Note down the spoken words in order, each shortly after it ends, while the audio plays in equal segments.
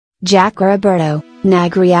Jak Roberto,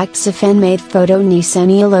 nag-react sa fan-made photo ni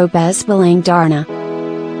Sanya Lopez bilang Darna.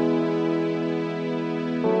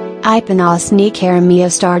 Ipinost ni Carameo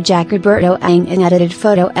star Jak Roberto ang unedited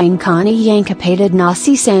photo ang kaniyang kapatid na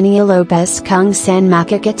si Sanya Lopez kung saan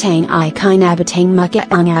makikitang ikinabit ang mukha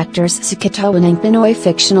ang aktres sa katawan ng Pinoy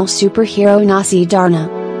fictional superhero na si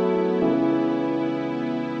Darna.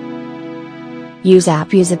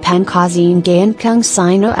 Usapan kazing gayon kung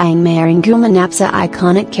sino ang mayroong gumanap sa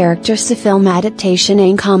iconic character sa film adaptation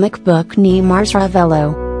ng comic book ni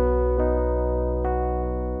Ravello.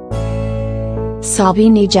 Sabi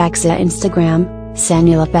ni Jak sa Instagram,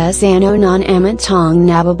 Sanya Lopez ano non amatong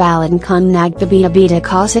nababalan kung nagbibida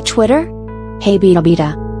ka sa Twitter? Hey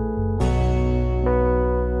bida.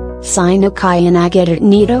 Sino kaya nag-edit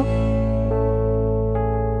nito?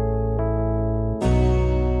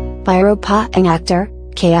 Biro pa ang actor,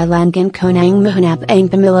 kaya langan ko nang mahanap ang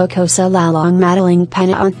pamilya ko sa lalong madaling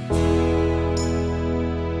panahon.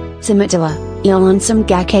 Samantala, ilansam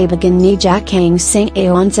kaibigan ni Jak ang sing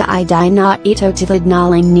ayon sa iday na ito tilid na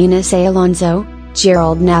lang Nina sa Alonzo,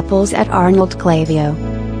 Gerald Naples at Arnold Clavio.